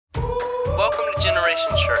Generation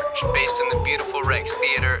Church, based in the beautiful Rex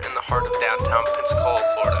Theater in the heart of downtown Pensacola,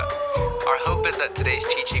 Florida. Our hope is that today's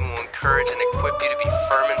teaching will encourage and equip you to be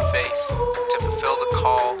firm in faith, to fulfill the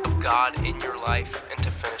call of God in your life, and to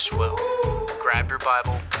finish well. Grab your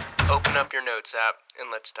Bible, open up your notes app, and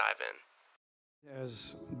let's dive in.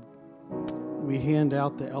 As we hand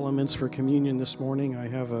out the elements for communion this morning, I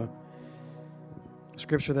have a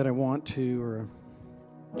scripture that I want to, or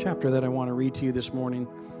a chapter that I want to read to you this morning.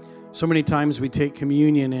 So many times we take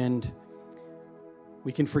communion and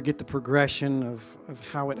we can forget the progression of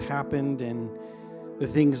how it happened and the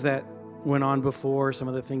things that went on before, some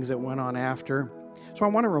of the things that went on after. So I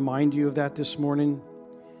want to remind you of that this morning.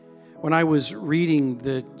 When I was reading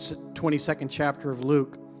the 22nd chapter of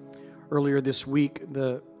Luke earlier this week,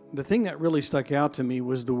 the thing that really stuck out to me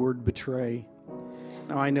was the word betray.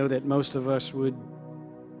 Now I know that most of us would,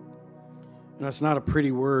 and it's not a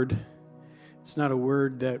pretty word. It's not a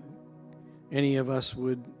word that any of us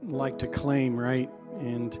would like to claim, right?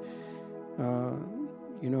 And,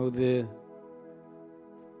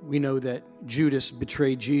 we know that Judas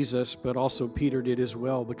betrayed Jesus, but also Peter did as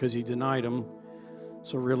well because he denied him.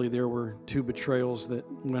 So really there were two betrayals that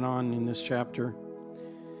went on in this chapter.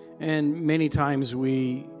 And many times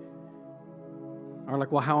we are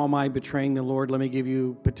like, well, how am I betraying the Lord? Let me give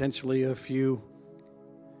you potentially a few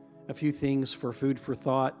things for food for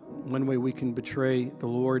thought. One way we can betray the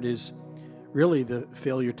Lord is really the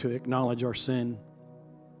failure to acknowledge our sin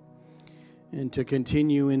and to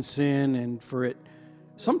continue in sin, and for it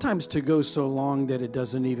sometimes to go so long that it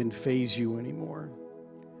doesn't even faze you anymore.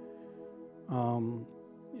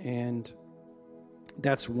 And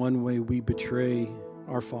that's one way we betray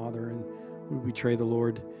our Father and we betray the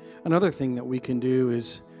Lord. Another thing that we can do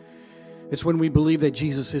is it's when we believe that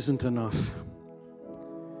Jesus isn't enough.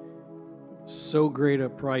 So great a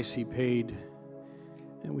price he paid,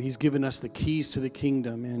 and he's given us the keys to the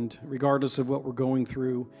kingdom, and regardless of what we're going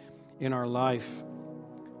through in our life,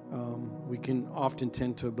 we can often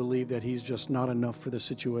tend to believe that he's just not enough for the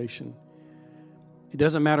situation. It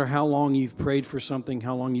doesn't matter how long you've prayed for something,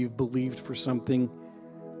 how long you've believed for something.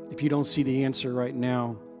 If you don't see the answer right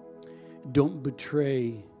now, don't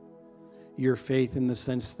betray your faith in the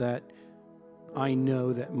sense that I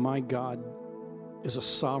know that my God is a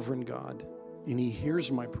sovereign God, and he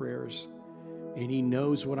hears my prayers, and he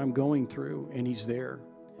knows what I'm going through, and he's there.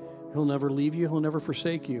 He'll never leave you. He'll never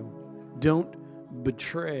forsake you. Don't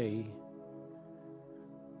betray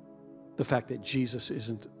the fact that Jesus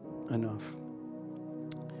isn't enough.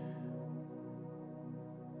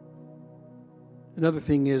 Another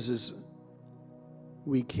thing is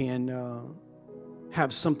we can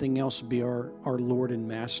have something else be our Lord and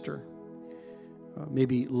Master.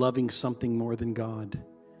 Maybe loving something more than God.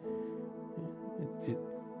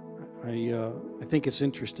 I think it's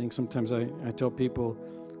interesting. Sometimes I tell people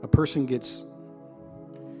a person gets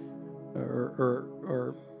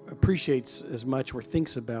or appreciates as much or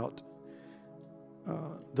thinks about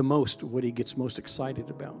the most what he gets most excited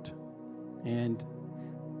about. And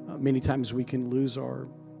many times we can lose our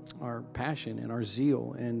passion and our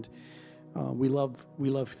zeal, and we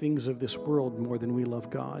love things of this world more than we love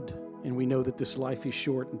God. And we know that this life is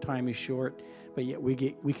short and time is short, but yet we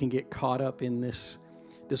can get caught up in this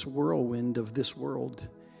whirlwind of this world,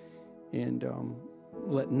 and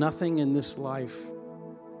let nothing in this life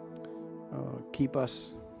keep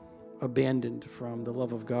us abandoned from the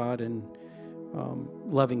love of God and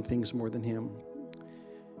loving things more than him.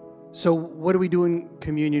 So what do we do in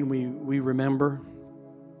communion? We remember.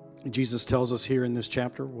 Jesus tells us here in this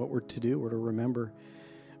chapter what we're to do or to remember.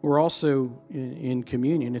 We're also in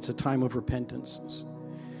communion. It's a time of repentance.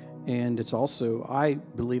 And it's also, I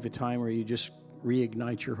believe, a time where you just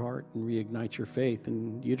reignite your heart and reignite your faith.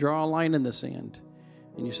 And you draw a line in the sand.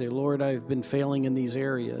 And you say, Lord, I've been failing in these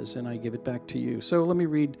areas, and I give it back to you. So let me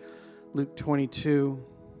read Luke 22.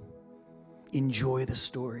 Enjoy the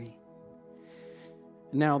story.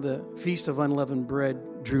 Now the feast of unleavened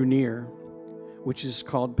bread drew near, which is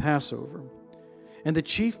called Passover. And the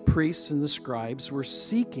chief priests and the scribes were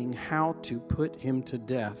seeking how to put him to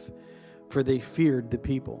death, for they feared the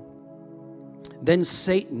people. Then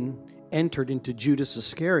Satan entered into Judas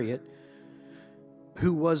Iscariot,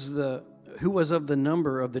 who was of the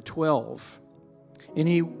number of the 12. And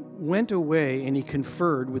he went away and he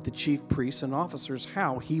conferred with the chief priests and officers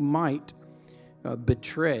how he might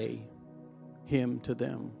betray him to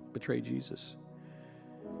them, betray Jesus.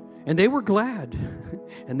 And they were glad,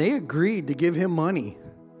 and they agreed to give him money.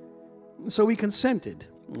 So he consented,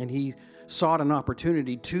 and he sought an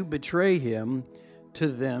opportunity to betray him to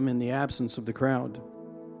them in the absence of the crowd.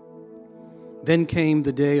 Then came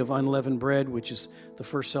the day of unleavened bread, which is the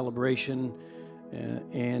first celebration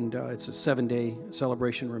and it's a 7-day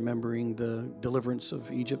celebration remembering the deliverance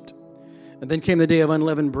of Egypt. And then came the day of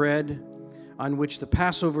unleavened bread, on which the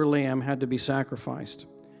Passover lamb had to be sacrificed.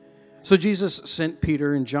 So Jesus sent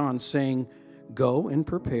Peter and John, saying, "Go and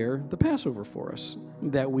prepare the Passover for us,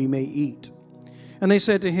 that we may eat." And they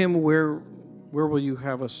said to him, Where will you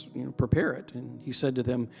have us prepare it? And he said to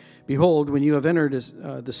them, "Behold, when you have entered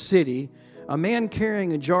the city, a man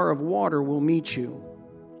carrying a jar of water will meet you.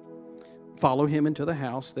 Follow him into the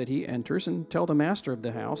house that he enters, and tell the master of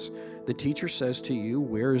the house, the teacher says to you,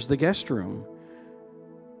 where is the guest room,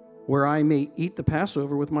 where I may eat the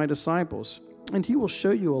Passover with my disciples? And he will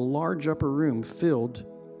show you a large upper room filled.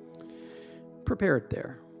 Prepare it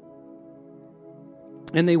there."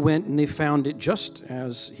 And they went and they found it just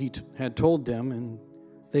as he had told them, and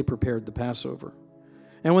they prepared the Passover.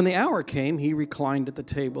 And when the hour came, he reclined at the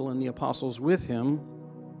table, and the apostles with him.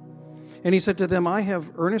 And he said to them, "I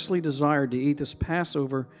have earnestly desired to eat this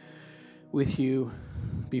Passover with you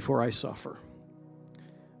before I suffer.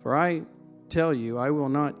 For I tell you, I will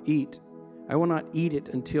not eat it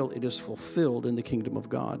until it is fulfilled in the kingdom of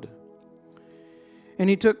God." And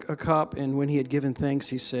he took a cup, and when he had given thanks,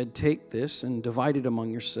 he said, "Take this and divide it among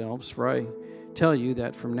yourselves, for I tell you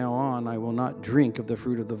that from now on I will not drink of the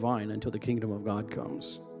fruit of the vine until the kingdom of God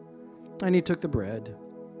comes." And he took the bread,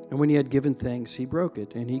 and when he had given thanks, he broke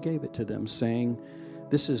it, and he gave it to them, saying,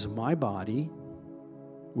 "This is my body,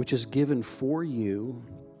 which is given for you.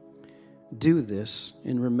 Do this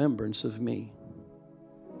in remembrance of me."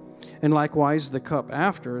 And likewise the cup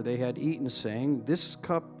after they had eaten, saying, "This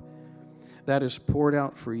cup that is poured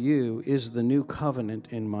out for you is the new covenant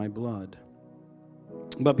in my blood.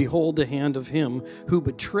 But behold, the hand of him who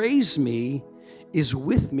betrays me is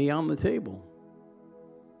with me on the table.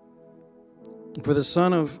 For the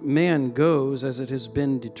Son of Man goes as it has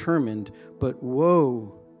been determined, but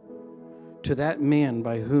woe to that man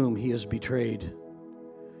by whom he is betrayed."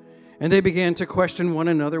 And they began to question one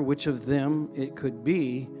another which of them it could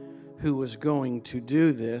be who was going to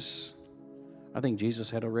do this. I think Jesus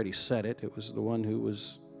had already said it. It was the one who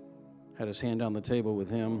had his hand on the table with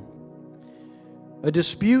him. A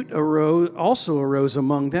dispute also arose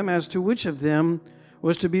among them as to which of them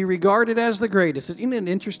was to be regarded as the greatest. Isn't it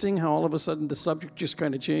interesting how all of a sudden the subject just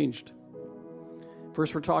kind of changed?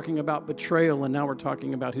 First we're talking about betrayal, and now we're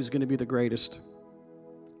talking about who's going to be the greatest.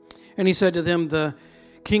 And he said to them, "The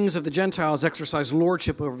kings of the Gentiles exercise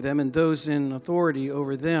lordship over them, and those in authority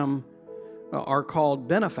over them are called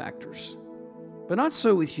benefactors. But not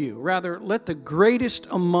so with you. Rather, let the greatest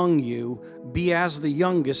among you be as the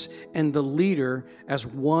youngest, and the leader as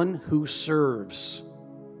one who serves.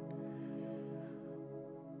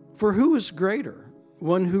 For who is greater,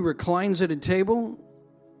 one who reclines at a table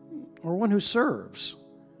or one who serves?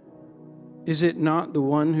 Is it not the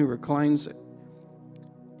one who reclines?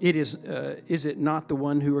 Is it not the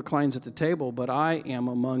one who reclines at the table? But I am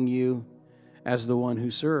among you as the one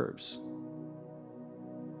who serves."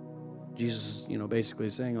 Jesus is,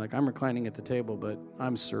 basically saying, I'm reclining at the table, but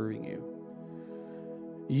I'm serving you.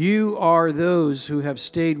 "You are those who have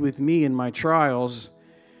stayed with me in my trials,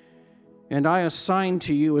 and I assign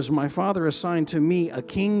to you, as my Father assigned to me, a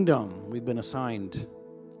kingdom." We've been assigned.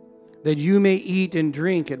 "That you may eat and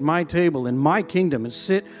drink at my table in my kingdom, and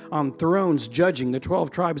sit on thrones judging the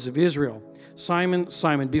 12 tribes of Israel. Simon,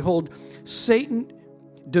 Simon, behold, Satan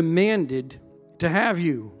demanded to have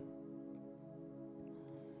you,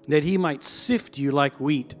 that he might sift you like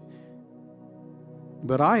wheat.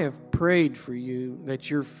 But I have prayed for you that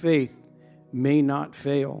your faith may not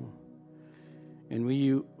fail. And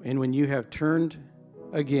when you have turned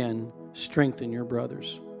again, strengthen your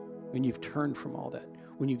brothers." When you've turned from all that,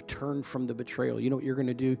 when you've turned from the betrayal, you know what you're going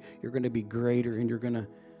to do? You're going to be greater, and you're going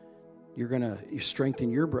to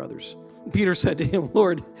strengthen your brothers. Peter said to him,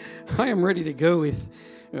 "Lord, I am ready to go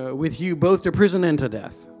with you both to prison and to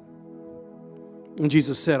death." And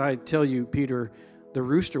Jesus said, "I tell you, Peter, the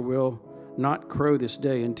rooster will not crow this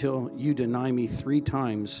day until you deny me 3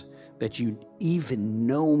 times that you even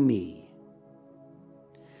know me."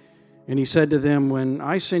 And he said to them, "When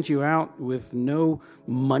I sent you out with no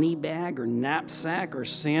money bag or knapsack or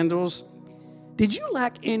sandals, did you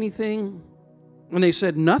lack anything?" And they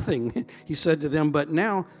said, "Nothing." He said to them, "But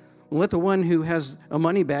now let the one who has a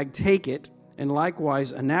money bag take it, and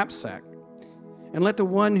likewise a knapsack. And let the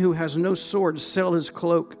one who has no sword sell his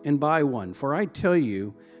cloak and buy one. For I tell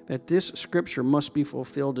you that this scripture must be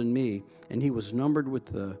fulfilled in me." And he was numbered with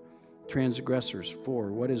the transgressors,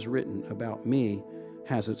 for what is written about me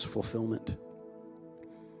has its fulfillment.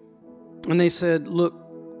 And they said,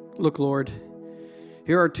 Look, Lord,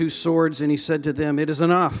 here are 2 swords. And he said to them, "It is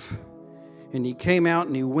enough." And he came out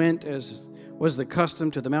and he went as was the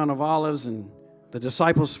custom to the Mount of Olives, and the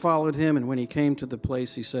disciples followed him. And when he came to the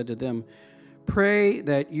place, he said to them, Pray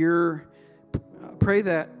that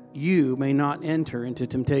you may not enter into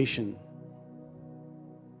temptation.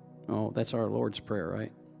 Oh, that's our Lord's Prayer,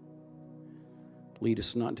 right? Lead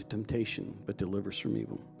us not into temptation, but deliver us from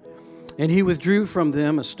evil. And he withdrew from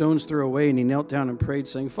them a stone's throw away, and he knelt down and prayed,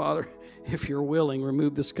 saying, Father, if you're willing,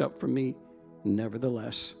 remove this cup from me.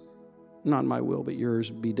 Nevertheless, not my will, but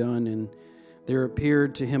yours be done. And there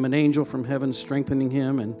appeared to him an angel from heaven, strengthening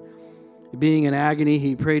him. And being in agony,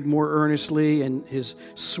 he prayed more earnestly, and his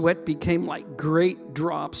sweat became like great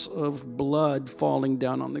drops of blood falling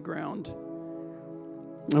down on the ground.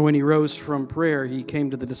 And when he rose from prayer, he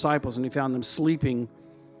came to the disciples, and he found them sleeping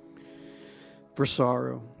for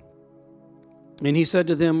sorrow. And he said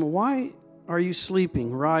to them, Why are you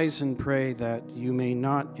sleeping? Rise and pray that you may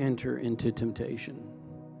not enter into temptation.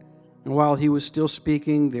 And while he was still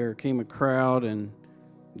speaking, there came a crowd, and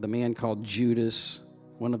the man called Judas,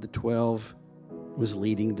 one of the 12, was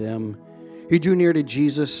leading them. He drew near to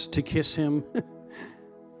Jesus to kiss him.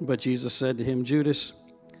 But Jesus said to him, Judas,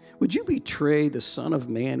 would you betray the Son of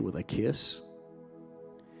Man with a kiss?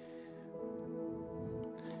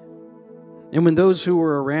 And when those who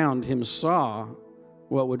were around him saw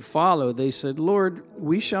what would follow, they said, Lord,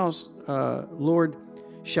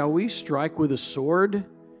 shall we strike with a sword?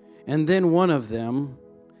 And then one of them,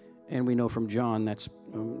 and we know from John, that's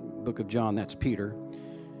book of John, that's Peter,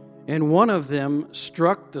 and one of them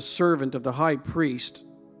struck the servant of the high priest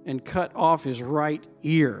and cut off his right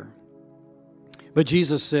ear. But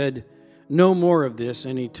Jesus said, no more of this,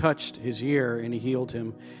 and he touched his ear and he healed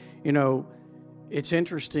him. You know, it's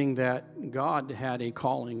interesting that God had a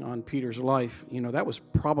calling on Peter's life. You know, that was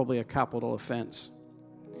probably a capital offense.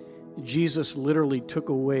 Jesus literally took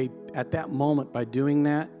away, at that moment, by doing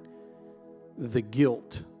that, the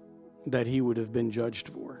guilt that he would have been judged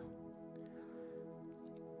for.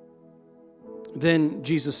 Then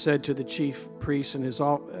Jesus said to the chief priests and his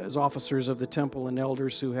officers of the temple and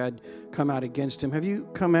elders who had come out against him, have you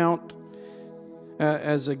come out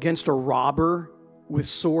as against a robber with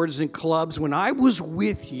swords and clubs when I was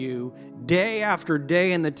with you day after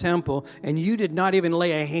day in the temple and you did not even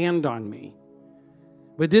lay a hand on me?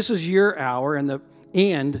 But this is your hour and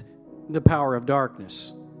the power of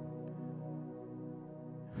darkness.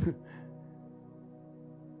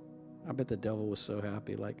 I bet the devil was so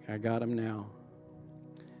happy, like, I got him now.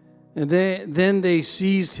 And then they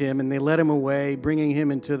seized him and they led him away, bringing him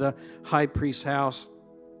into the high priest's house.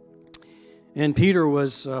 And Peter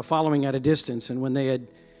was following at a distance. And when they had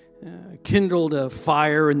kindled a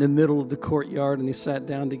fire in the middle of the courtyard and they sat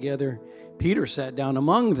down together, Peter sat down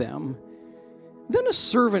among them. Then a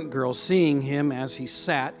servant girl, seeing him as he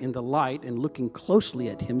sat in the light and looking closely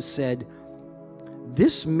at him, said,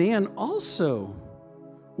 this man also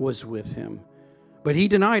was with him. But he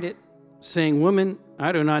denied it, saying, woman,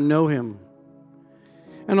 I do not know him.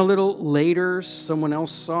 And a little later, someone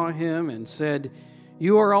else saw him and said,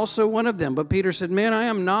 you are also one of them. But Peter said, man, I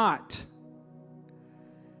am not.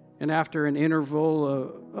 And after an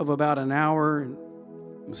interval of about an hour,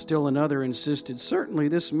 still another insisted, certainly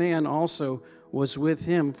this man also was with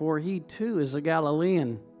him, for he too is a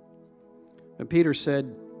Galilean. But Peter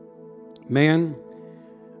said, man,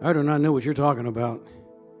 I do not know what you're talking about.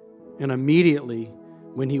 And immediately,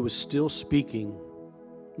 when he was still speaking,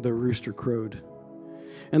 the rooster crowed.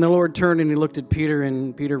 And the Lord turned and he looked at Peter,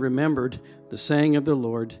 and Peter remembered the saying of the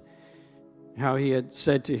Lord, how he had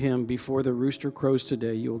said to him, before the rooster crows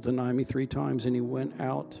today, you will deny me 3 times. And he went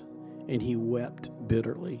out and he wept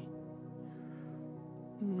bitterly.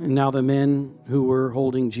 And now the men who were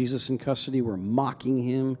holding Jesus in custody were mocking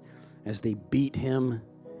him as they beat him.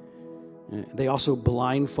 They also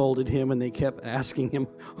blindfolded him, and they kept asking him,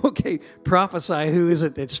 okay, prophesy, who is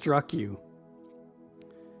it that struck you?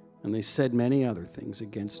 And they said many other things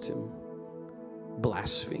against him,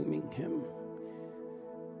 blaspheming him.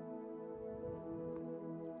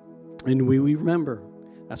 And we remember.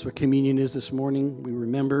 That's what communion is this morning. We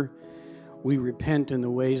remember. We repent in the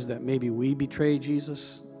ways that maybe we betray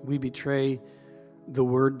Jesus. We betray the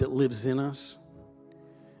word that lives in us.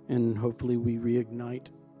 And hopefully we reignite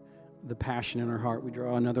the passion in our heart. We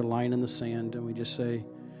draw another line in the sand and we just say,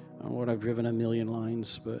 oh, Lord, I've driven a million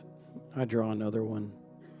lines, but I draw another one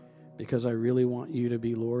because I really want you to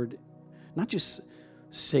be Lord, not just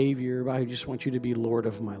Savior, but I just want you to be Lord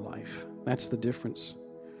of my life. That's the difference.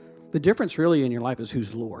 The difference really in your life is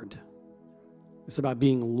who's Lord. It's about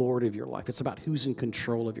being Lord of your life. It's about who's in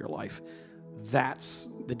control of your life. That's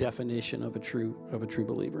the definition of a true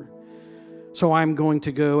believer. So I'm going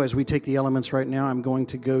to go, as we take the elements right now, I'm going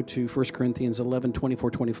to go to 1 Corinthians 11,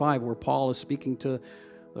 24, 25, where Paul is speaking to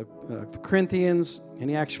the Corinthians, and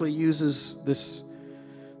he actually uses this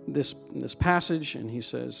passage, and he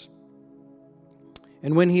says,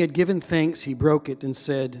 "And when he had given thanks, he broke it and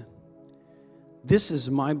said, 'This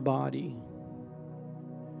is my body,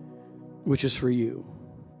 which is for you.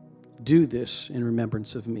 Do this in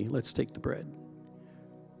remembrance of me.'" Let's take the bread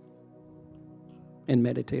and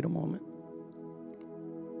meditate a moment.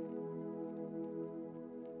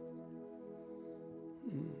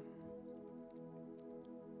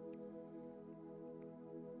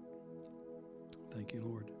 Thank you,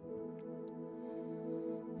 Lord.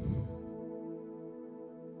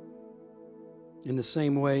 In the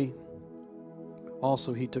same way,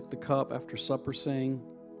 also he took the cup after supper, saying,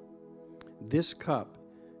 "This cup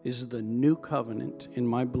is the new covenant in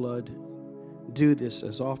my blood. Do this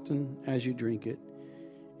as often as you drink it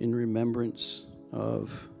in remembrance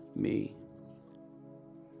of me."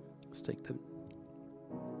 Let's take the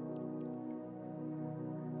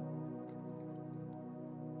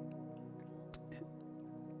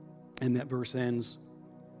And that verse ends,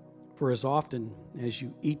 "For as often as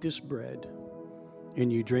you eat this bread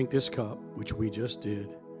and you drink this cup," which we just did,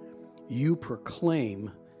 "you proclaim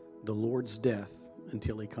the Lord's death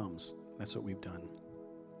until he comes." That's what we've done.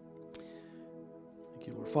 Thank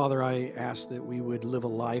you, Lord. Father, I ask that we would live a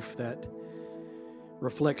life that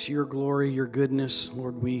reflects your glory, your goodness.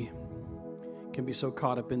 Lord, we can be so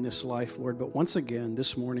caught up in this life, Lord. But once again,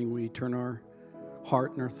 this morning, we turn our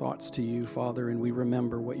heart and our thoughts to you, Father, and we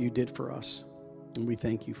remember what you did for us, and we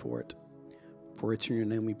thank you for it. For it's in your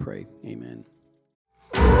name we pray. Amen.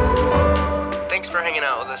 Thanks for hanging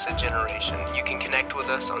out with us at Generation. You can connect with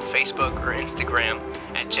us on Facebook or Instagram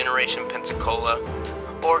at Generation Pensacola,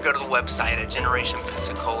 or go to the website at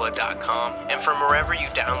generationpensacola.com, and from wherever you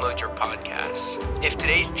download your podcasts. If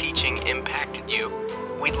today's teaching impacted you,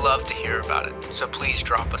 we'd love to hear about it, so please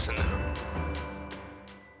drop us a note.